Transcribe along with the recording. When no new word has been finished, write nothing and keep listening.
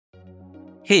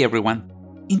Hey everyone!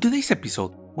 In today's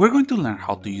episode, we're going to learn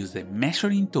how to use the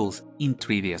measuring tools in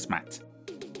 3ds Max.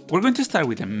 We're going to start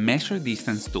with the Measure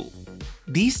Distance tool.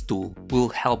 This tool will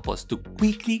help us to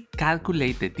quickly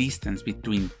calculate the distance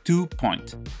between 2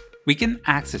 points. We can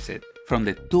access it from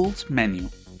the Tools menu,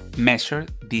 Measure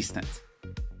Distance.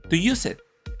 To use it,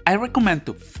 I recommend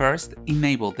to first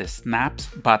enable the Snaps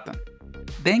button,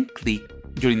 then click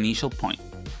your initial point.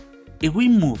 If we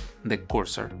move the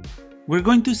cursor, we're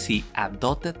going to see a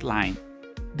dotted line.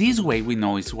 This way we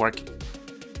know it's working.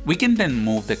 We can then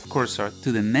move the cursor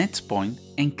to the next point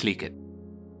and click it.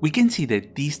 We can see the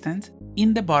distance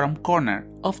in the bottom corner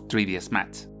of 3ds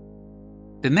Max.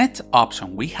 The next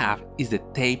option we have is the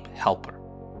Tape Helper.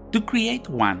 To create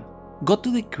one, go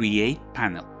to the Create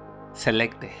panel,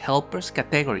 select the Helpers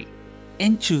category,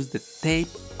 and choose the Tape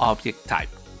object type.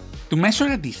 To measure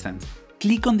a distance,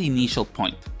 click on the initial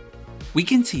point. We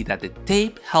can see that the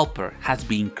tape helper has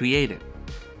been created.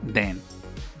 Then,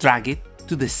 drag it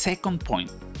to the second point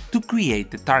to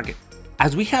create the target.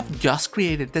 As we have just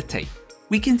created the tape,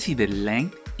 we can see the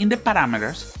length in the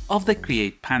parameters of the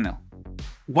Create panel.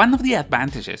 One of the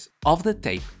advantages of the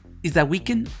tape is that we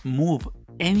can move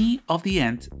any of the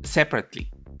ends separately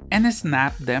and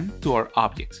snap them to our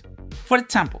objects. For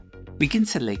example, we can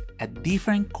select a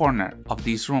different corner of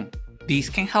this room. This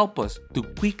can help us to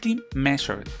quickly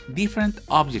measure different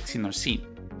objects in our scene.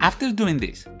 After doing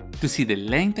this, to see the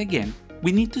length again,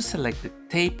 we need to select the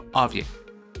tape object,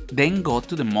 then go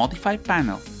to the Modify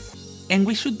panel, and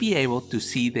we should be able to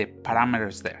see the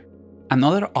parameters there.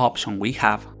 Another option we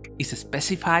have is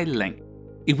Specify Length.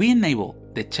 If we enable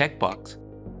the checkbox,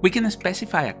 we can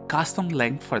specify a custom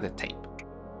length for the tape.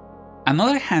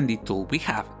 Another handy tool we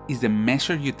have is the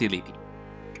Measure utility.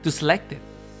 To select it,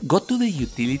 go to the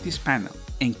Utilities panel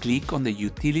and click on the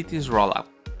Utilities rollout.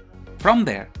 From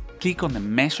there, click on the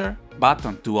Measure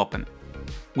button to open it.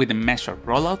 With the Measure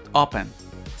rollout open,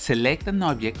 select an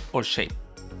object or shape.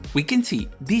 We can see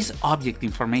this object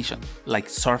information like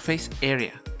surface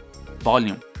area,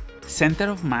 volume, center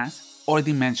of mass, or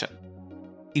dimension.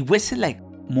 If we select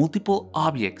multiple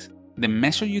objects, the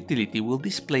Measure utility will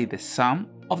display the sum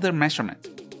of their measurements.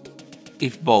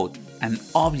 If both an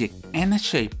object and a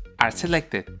shape are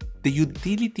selected, the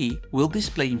utility will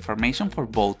display information for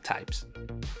both types.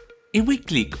 If we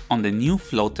click on the New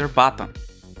Floater button,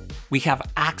 we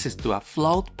have access to a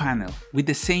float panel with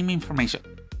the same information.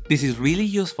 This is really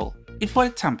useful if, for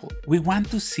example, we want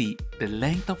to see the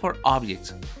length of our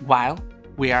objects while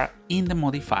we are in the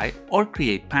Modify or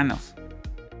Create panels.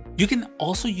 You can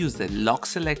also use the Lock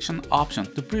Selection option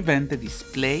to prevent the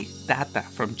display data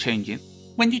from changing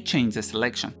when you change the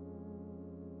selection.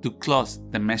 To close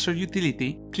the Measure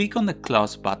utility, click on the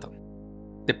Close button.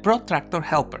 The Protractor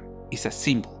helper is a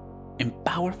simple and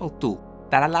powerful tool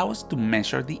that allows us to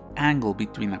measure the angle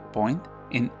between a point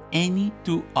and any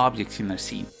two objects in our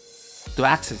scene. To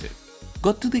access it,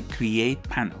 go to the Create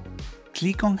panel,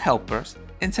 click on Helpers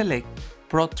and select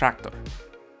Protractor.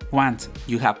 Once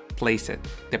you have placed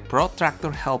the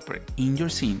Protractor helper in your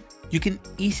scene, you can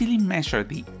easily measure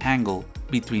the angle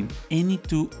between any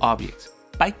two objects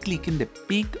by clicking the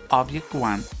Pick Object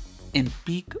 1 and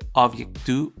Pick Object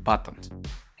 2 buttons,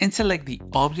 and select the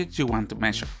objects you want to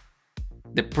measure.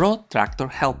 The Protractor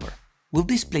helper will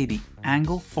display the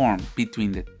angle formed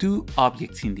between the two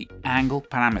objects in the Angle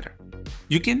parameter.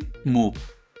 You can move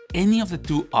any of the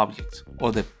two objects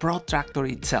or the protractor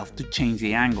itself to change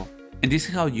the angle, and this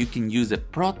is how you can use the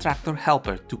Protractor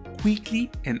helper to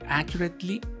quickly and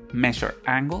accurately measure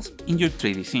angles in your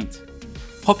 3D scenes.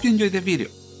 Hope you enjoyed the video.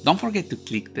 Don't forget to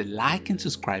click the like and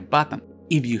subscribe button.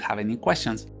 If you have any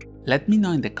questions, let me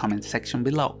know in the comment section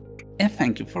below. And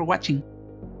thank you for watching.